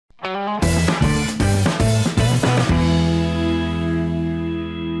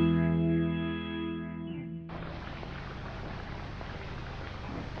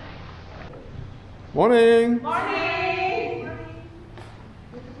Morning. Morning.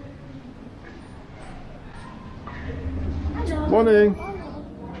 Morning.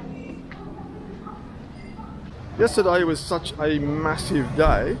 Yesterday was such a massive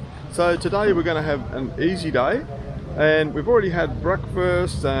day, so today we're going to have an easy day, and we've already had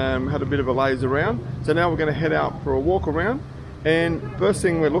breakfast and had a bit of a laze around, so now we're going to head out for a walk around. And first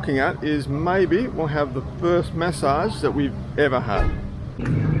thing we're looking at is maybe we'll have the first massage that we've ever had.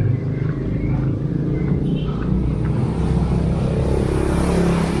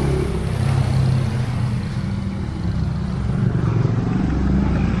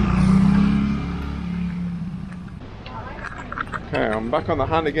 Okay, I'm back on the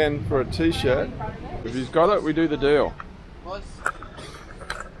hunt again for a t-shirt. If he's got it, we do the deal. Boss.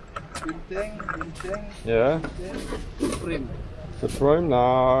 Bintang. Yeah? Supreme. Supreme?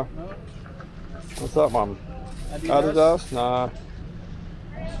 No. No? What's that one? Adidas? No.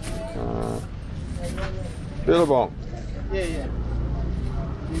 Billabong? Yeah.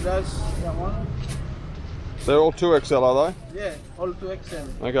 Adidas, that one? They're all 2XL, are Yeah, all 2XL.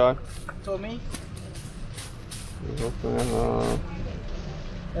 they? Okay. Tommy, Uh,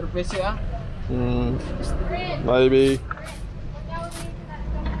 RPCA. Maybe.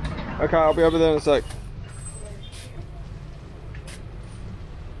 Okay, I'll be over there in a sec.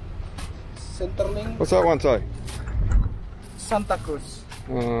 Centerlink. What's that one say? Santa Cruz.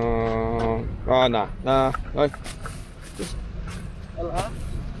 Oh, no. Just LA.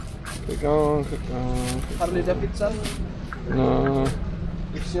 keep going. Harley Davidson. No.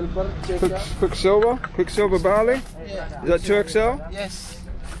 Silver. Checa. Quicksilver Bali? Yeah. Is that 2XL? Yes.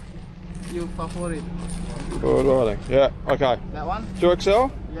 Your favorite. Alrighty. Yeah, okay. That one?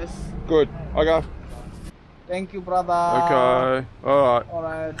 2XL? Yes. Good. Okay. Thank you, brother. Okay. Alright.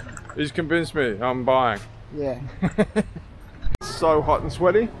 Alright. He's convinced me. I'm buying. Yeah. It's so hot and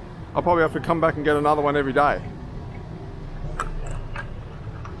sweaty. I'll probably have to come back and get another one every day.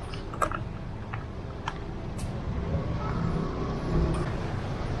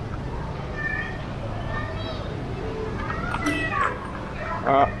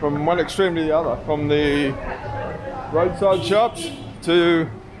 From one extreme to the other, from the roadside shops to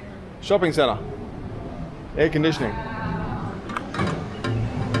shopping centre, air conditioning.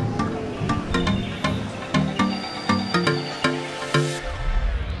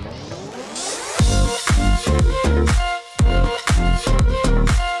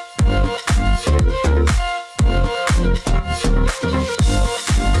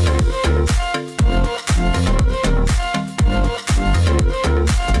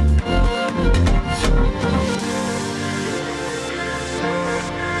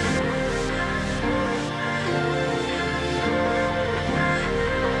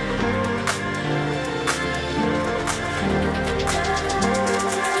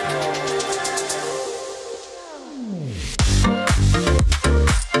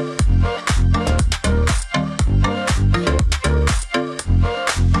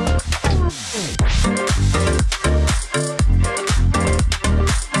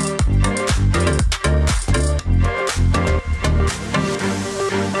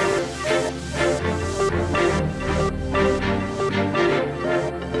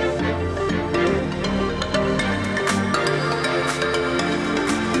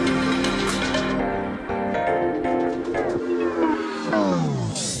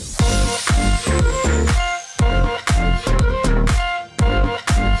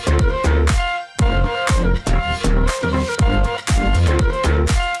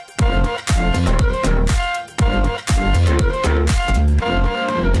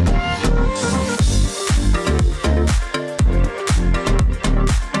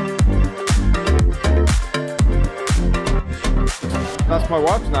 That's my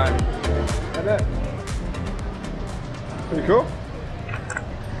wife's name. Isn't it? Pretty cool.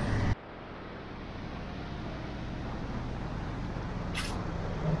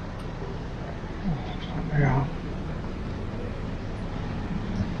 Yeah.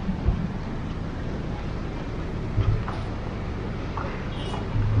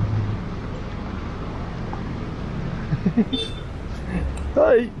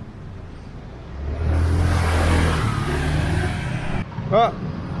 Hey. Well,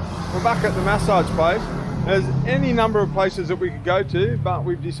 we're back at the massage place. There's any number of places that we could go to, but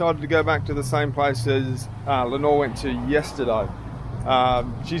we've decided to go back to the same place as Lenore went to yesterday.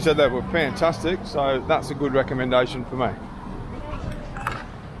 She said they were fantastic, so that's a good recommendation for me.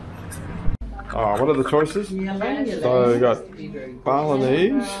 What are the choices? So we've got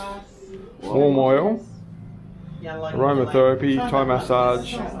Balinese, warm oil, Aromatherapy, Thai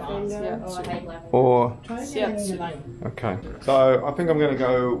massage, or... Okay, so I think I'm going to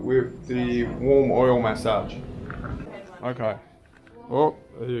go with the warm oil massage. Okay. Oh,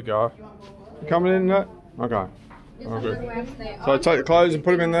 there you go. Coming in there? Okay. Oh, good. So I take the clothes and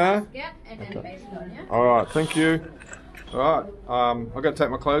put them in there? Okay. Alright, thank you. Alright, I've got to take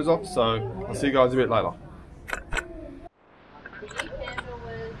my clothes off, so I'll see you guys a bit later.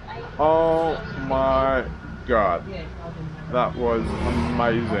 Oh my god. That was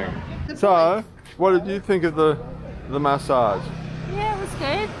amazing. So, what did you think of the massage? Yeah, it was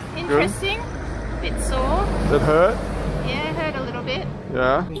good. Interesting. Good? Bit sore. It hurt? Yeah, it hurt a little bit.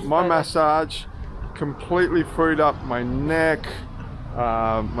 Yeah. My massage completely freed up my neck,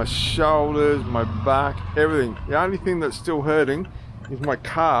 my shoulders, my back, everything. The only thing that's still hurting is my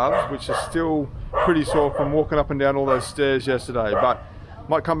calves, which are still pretty sore from walking up and down all those stairs yesterday. But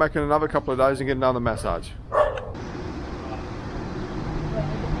might come back in another couple of days and get another massage.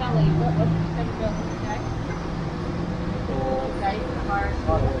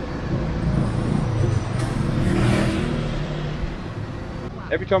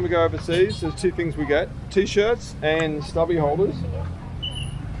 Every time we go overseas, there's two things we get: t-shirts and stubby holders.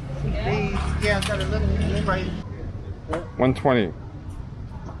 Yeah, I've got a little price. 120.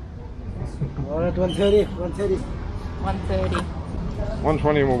 Alright, 130, 130. 130.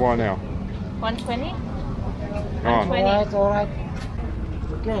 120 we'll buy now. 120? On. Alright.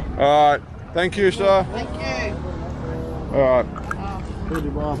 Okay. Alright, thank you, sir. Thank you. Alright,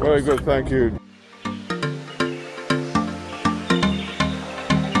 very good, thank you.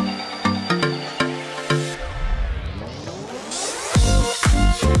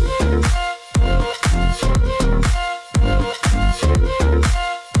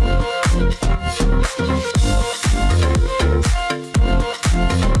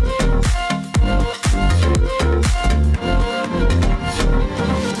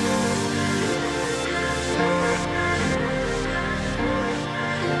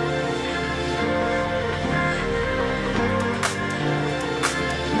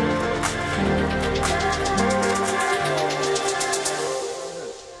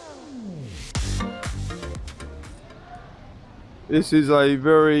 This is a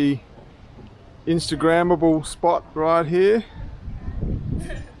very Instagrammable spot right here.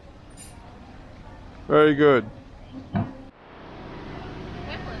 Very good.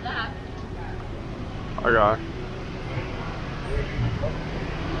 Okay.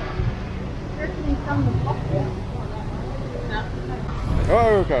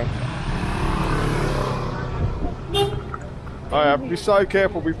 Oh, okay. I have to be so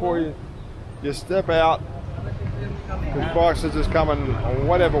careful before you step out. Because bikes are just coming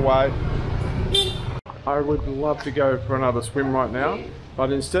whatever way. I would love to go for another swim right now,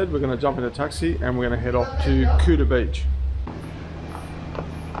 but instead we're going to jump in a taxi and we're going to head off to Kuta Beach.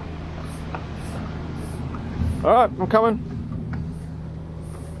 Alright, I'm coming.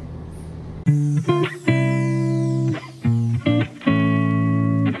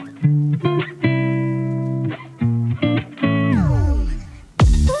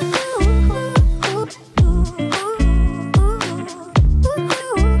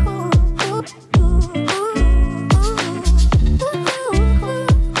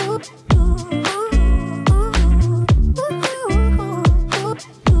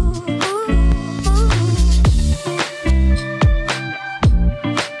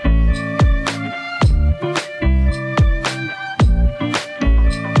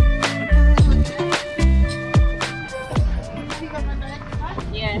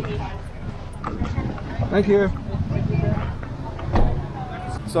 Thank you.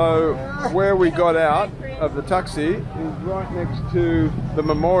 So where we got out of the taxi is right next to the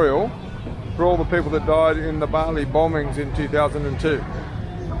memorial for all the people that died in the Bali bombings in 2002.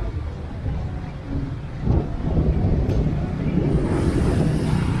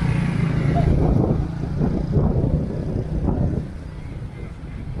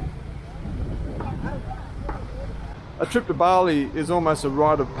 A trip to Bali is almost a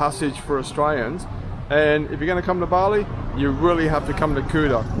rite of passage for Australians, and if you're going to come to Bali, you really have to come to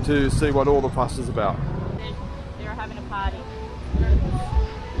Kuta to see what all the fuss is about. They're having a party.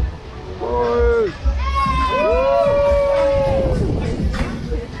 Woo!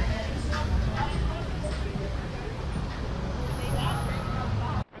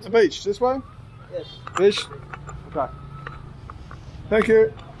 It's a beach, this way? Yes. Beach? Okay. Thank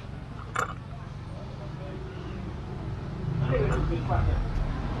you.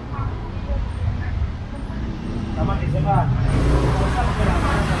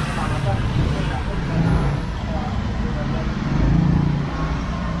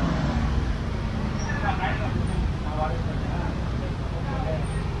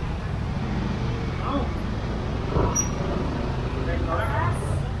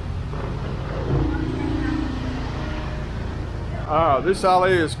 But this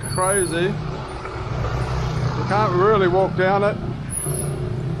alley is crazy. You can't really walk down it.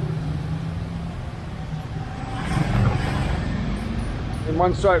 In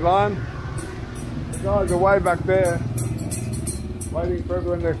one straight line. The guys are way back there, waiting for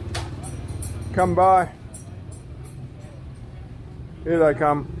everyone to come by. Here they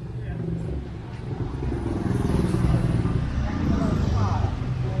come.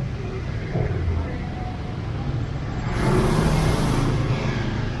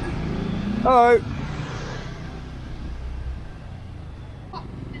 Hello.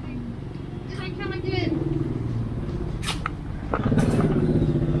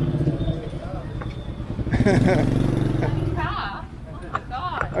 Car. Oh my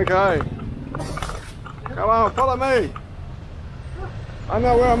God. Okay. Come on, follow me. I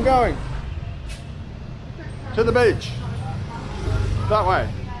know where I'm going. To the beach. That way.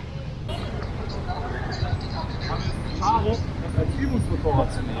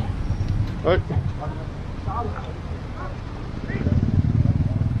 Right.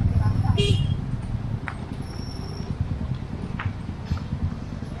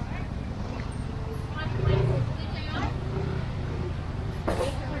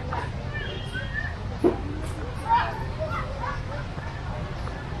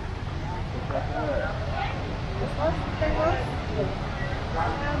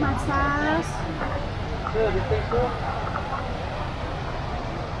 Massage.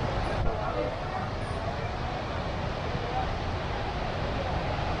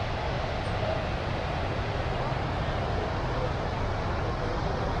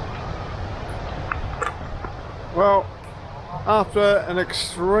 Well, after an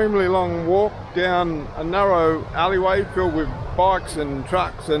extremely long walk down a narrow alleyway filled with bikes and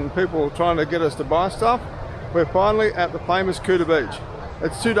trucks and people trying to get us to buy stuff, we're finally at the famous Kuta Beach.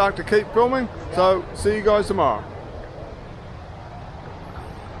 It's too dark to keep filming, so see you guys tomorrow.